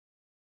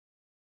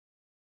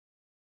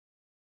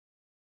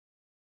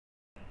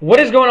What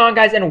is going on,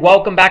 guys, and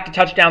welcome back to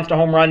Touchdowns to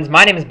Home Runs.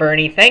 My name is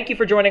Bernie. Thank you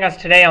for joining us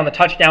today on the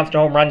Touchdowns to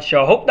Home Runs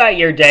show. Hope that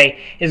your day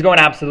is going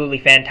absolutely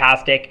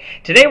fantastic.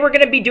 Today we're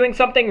going to be doing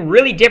something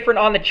really different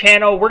on the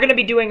channel. We're going to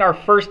be doing our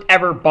first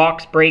ever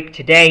box break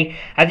today.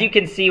 As you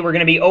can see, we're going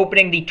to be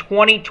opening the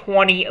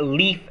 2020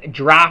 Leaf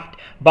Draft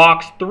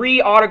box,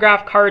 3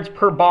 autograph cards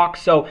per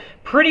box, so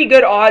pretty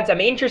good odds. I'm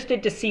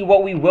interested to see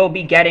what we will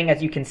be getting.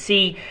 As you can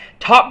see,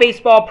 top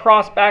baseball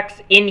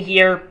prospects in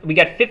here. We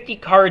got 50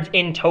 cards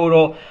in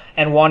total,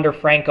 and Wander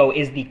Franco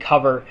is the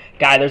cover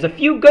guy. There's a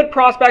few good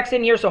prospects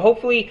in here, so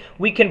hopefully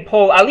we can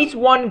pull at least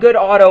one good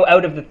auto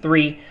out of the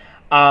 3.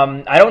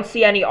 I don't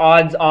see any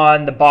odds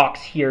on the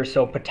box here,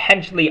 so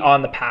potentially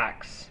on the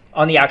packs,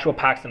 on the actual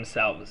packs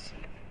themselves.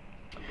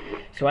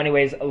 So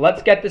anyways,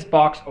 let's get this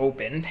box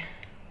opened.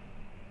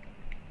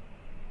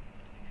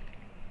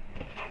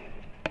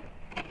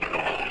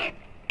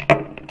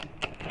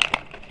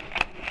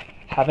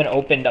 Haven't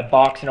opened a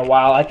box in a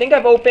while. I think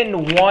I've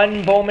opened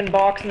one Bowman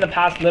box in the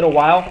past little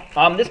while.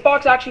 This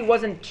box actually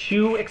wasn't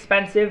too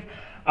expensive.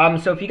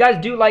 So if you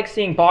guys do like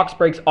seeing box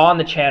breaks on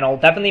the channel,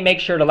 definitely make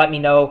sure to let me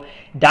know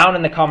down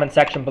in the comment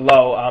section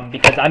below,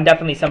 because I'm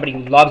definitely somebody who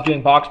loves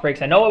doing box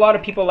breaks. I know a lot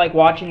of people like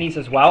watching these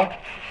as well,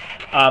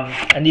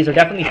 and these are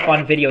definitely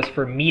fun videos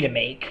for me to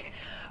make.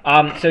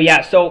 So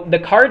yeah, so the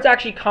cards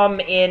actually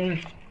come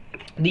in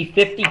the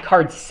 50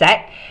 card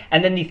set,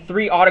 and then the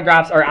 3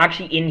 autographs are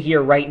actually in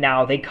here right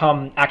now. They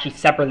come actually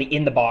separately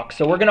in the box.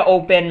 So we're going to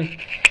open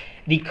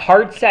the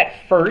card set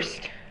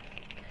first,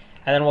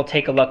 and then we'll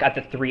take a look at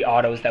the 3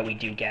 autos that we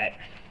do get.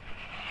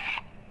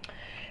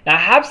 Now, I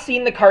have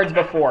seen the cards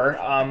before.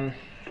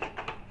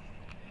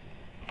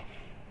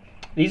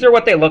 These are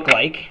what they look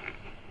like.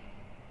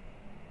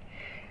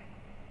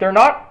 They're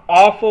not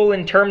awful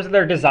in terms of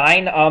their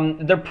design.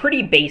 They're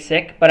pretty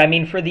basic, but I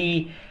mean, for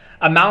the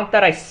amount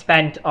that I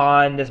spent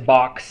on this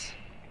box,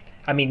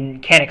 I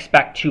mean, can't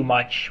expect too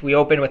much. We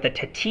open with a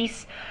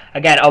Tatis.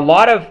 Again, a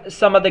lot of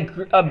some of the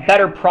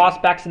better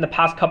prospects in the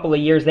past couple of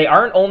years. They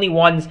aren't only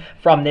ones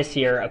from this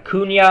year.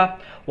 Acuna,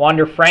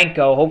 Wander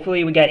Franco.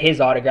 Hopefully we get his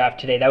autograph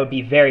today. That would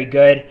be very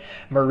good.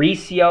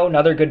 Mauricio,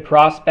 another good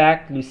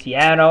prospect.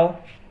 Luciano.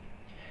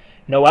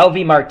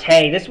 Noelvi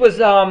Marte. This was,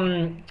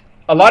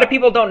 a lot of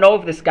people don't know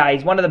of this guy.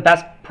 He's one of the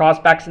best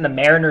prospects in the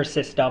Mariners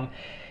system.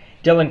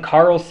 Dylan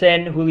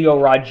Carlson, Julio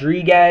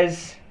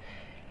Rodriguez,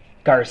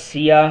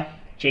 Garcia,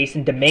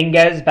 Jason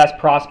Dominguez, best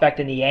prospect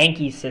in the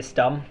Yankees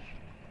system.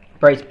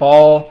 Bryce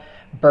Ball,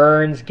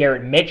 Burns,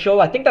 Garrett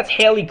Mitchell. I think that's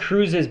Haley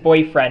Cruz's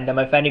boyfriend,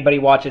 if anybody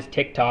watches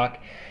TikTok.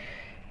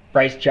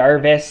 Bryce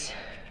Jarvis.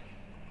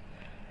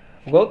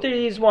 We'll go through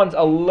these ones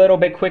a little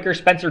bit quicker.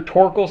 Spencer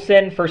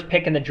Torkelson, first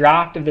pick in the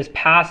draft of this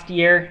past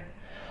year.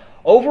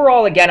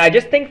 Overall, again, I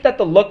just think that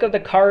the look of the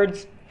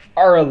cards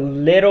are a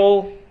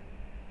little...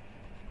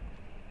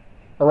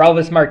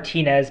 Orelvis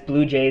Martinez,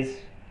 Blue Jays,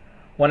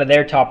 one of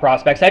their top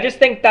prospects. I just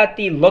think that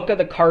the look of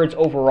the cards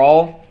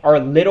overall are a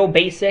little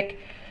basic.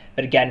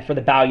 But again, for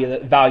the value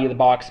of the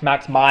box,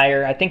 Max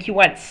Meyer, I think he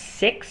went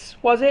 6,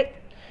 was it?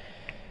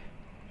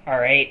 All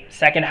right,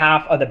 second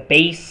half of the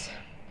base,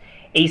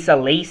 Asa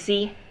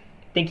Lacy,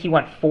 I think he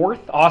went 4th.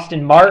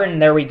 Austin Martin,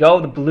 there we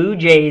go, the Blue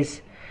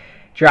Jays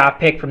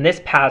draft pick from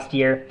this past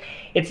year.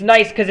 It's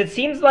nice because it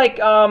seems like...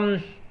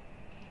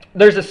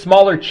 there's a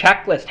smaller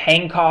checklist.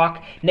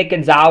 Hancock, Nick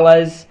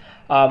Gonzales,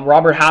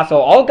 Robert Hassel,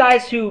 all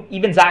guys who,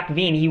 even Zach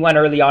Veen, he went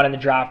early on in the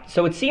draft.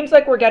 So it seems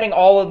like we're getting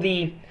all of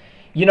the,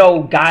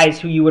 guys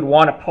who you would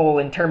want to pull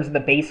in terms of the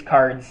base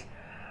cards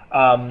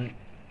from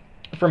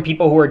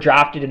people who were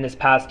drafted in this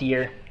past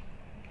year.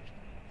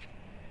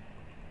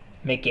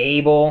 Mick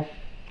Abel,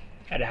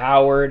 Ed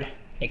Howard,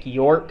 Nick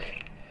York,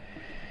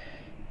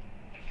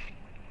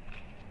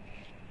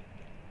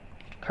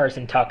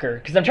 Carson Tucker,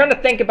 because I'm trying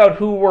to think about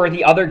who were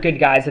the other good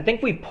guys. I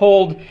think we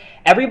pulled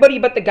everybody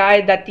but the guy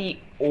that the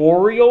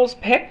Orioles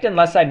picked,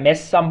 unless I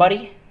missed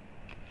somebody.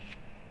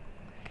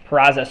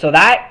 Peraza. So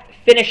that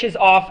finishes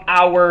off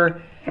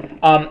our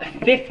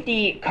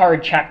 50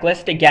 card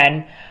checklist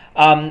again.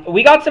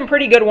 We got some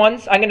pretty good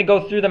ones. I'm going to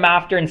go through them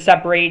after and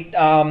separate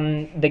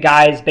the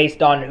guys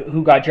based on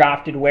who got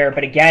drafted where.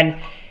 But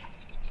again,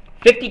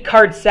 50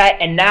 card set,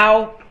 and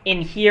now in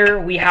here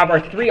we have our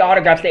 3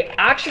 autographs. They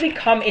actually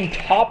come in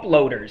top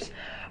loaders,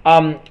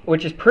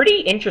 which is pretty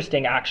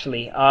interesting,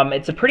 actually.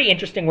 It's a pretty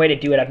interesting way to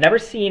do it. I've never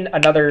seen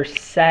another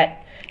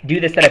set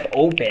do this that I've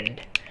opened.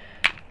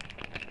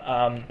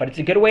 But it's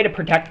a good way to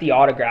protect the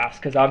autographs,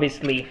 because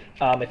obviously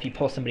if you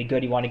pull somebody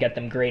good, you want to get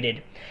them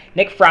graded.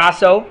 Nick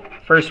Frasso,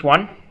 first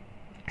one.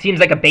 Seems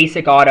like a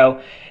basic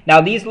auto.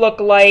 Now these look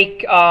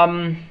like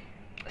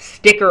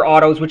sticker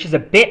autos, which is a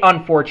bit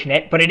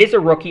unfortunate, but it is a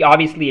rookie,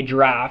 obviously a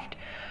draft.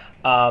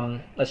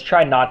 Let's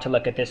try not to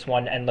look at this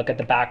one and look at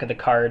the back of the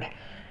card.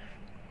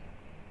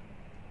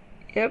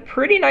 Yeah,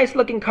 pretty nice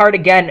looking card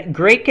again.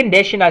 Great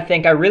condition, I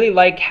think. I really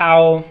like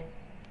how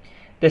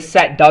this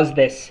set does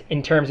this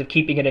in terms of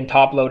keeping it in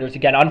top loaders.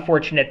 Again,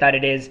 unfortunate that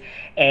it is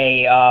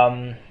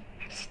a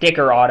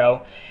sticker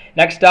auto.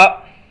 Next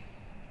up,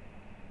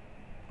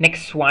 Nick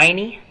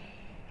Swiney.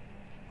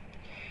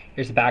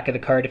 Here's the back of the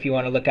card if you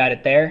want to look at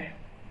it there.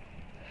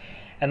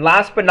 And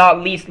last but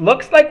not least,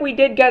 looks like we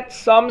did get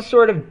some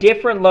sort of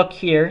different look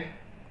here.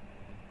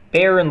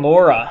 Meyer and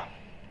Laura.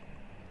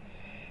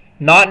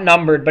 Not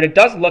numbered, but it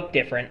does look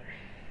different.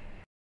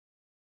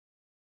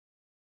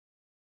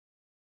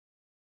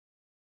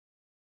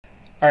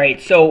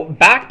 Alright, so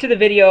back to the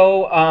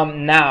video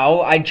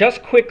now. I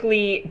just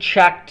quickly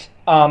checked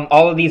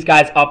all of these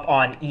guys up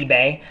on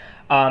eBay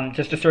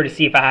just to sort of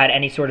see if I had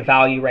any sort of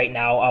value right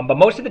now. But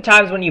most of the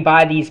times when you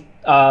buy these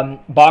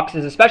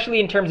boxes, especially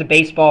in terms of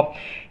baseball,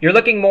 you're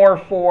looking more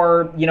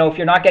for, you know, if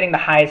you're not getting the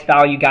highest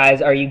value guys,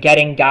 are you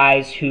getting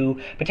guys who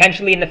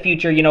potentially in the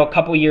future, you know, a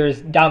couple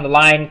years down the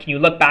line, can you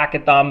look back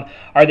at them?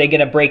 Are they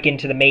going to break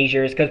into the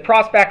majors? Because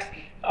prospects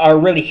are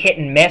really hit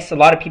and miss. A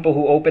lot of people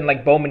who open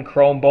like Bowman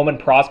Chrome, Bowman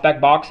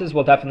Prospect boxes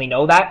will definitely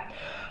know that.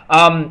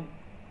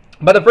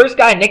 But the first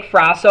guy, Nick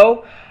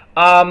Frasso,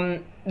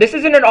 this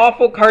isn't an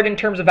awful card in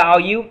terms of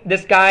value.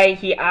 This guy,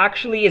 he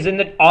actually is on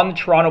the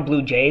Toronto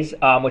Blue Jays,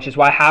 which is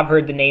why I have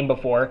heard the name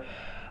before.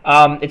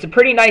 It's a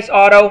pretty nice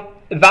auto.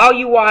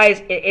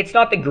 Value-wise, it's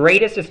not the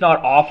greatest. It's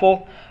not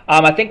awful.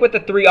 I think with the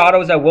 3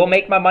 autos, I will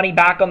make my money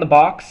back on the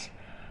box.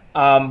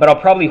 But I'll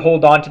probably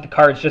hold on to the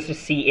cards just to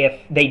see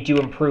if they do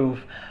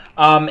improve.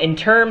 In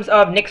terms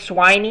of Nick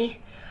Swiney,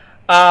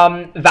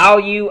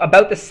 value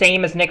about the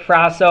same as Nick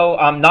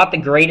Frasso. Not the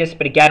greatest,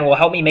 but again, will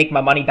help me make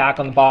my money back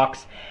on the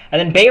box. And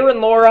then Meyer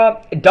and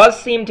Laura, it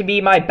does seem to be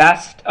my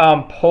best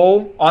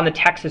pull on the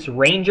Texas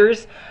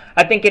Rangers.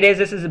 I think it is.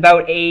 This is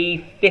about a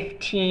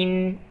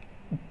 $15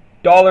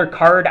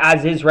 card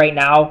as is right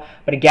now.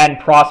 But again,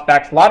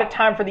 prospects. A lot of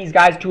time for these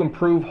guys to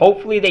improve.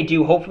 Hopefully they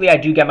do. Hopefully I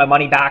do get my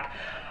money back.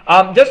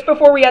 Just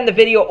before we end the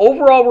video,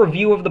 overall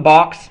review of the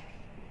box.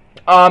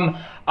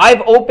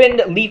 I've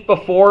opened Leaf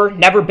before.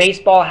 Never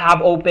Baseball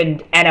have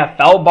opened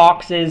NFL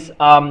boxes.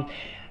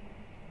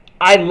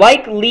 I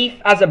like Leaf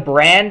as a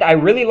brand. I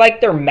really like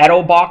their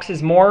metal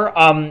boxes more.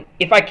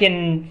 If I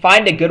can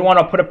find a good one,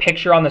 I'll put a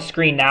picture on the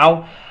screen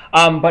now.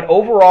 But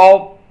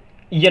overall,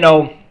 you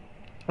know,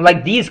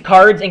 like these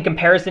cards in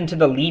comparison to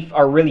the Leaf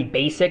are really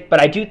basic,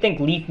 but I do think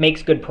Leaf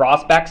makes good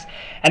prospects,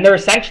 and they're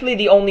essentially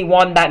the only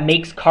one that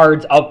makes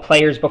cards of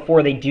players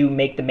before they do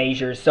make the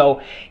majors. So,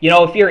 you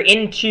know, if you're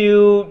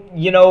into,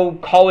 you know,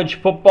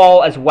 college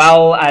football as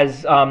well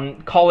as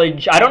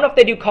college, I don't know if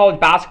they do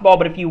college basketball,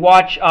 but if you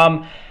watch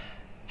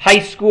high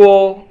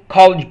school,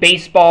 college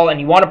baseball, and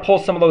you want to pull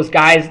some of those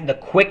guys, the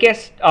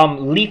quickest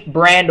Leaf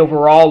brand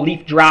overall,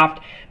 Leaf Draft,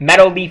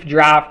 Metal Leaf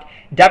Draft,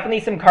 definitely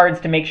some cards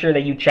to make sure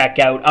that you check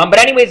out. But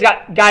anyways,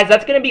 guys,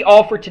 that's going to be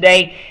all for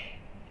today.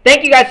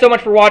 Thank you guys so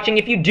much for watching.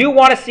 If you do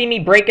want to see me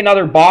break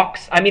another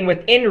box, I mean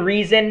within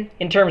reason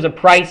in terms of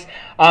price,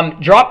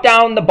 drop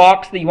down the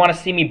box that you want to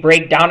see me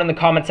break down in the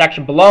comment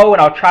section below,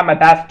 and I'll try my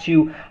best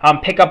to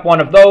pick up one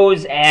of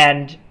those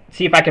and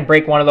see if I can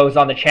break one of those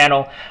on the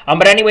channel.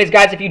 But anyways,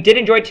 guys, if you did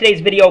enjoy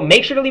today's video,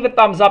 make sure to leave a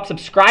thumbs up,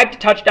 subscribe to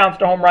Touchdowns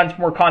to Home Runs for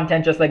more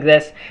content just like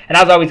this. And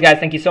as always, guys,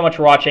 thank you so much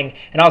for watching,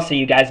 and I'll see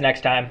you guys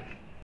next time.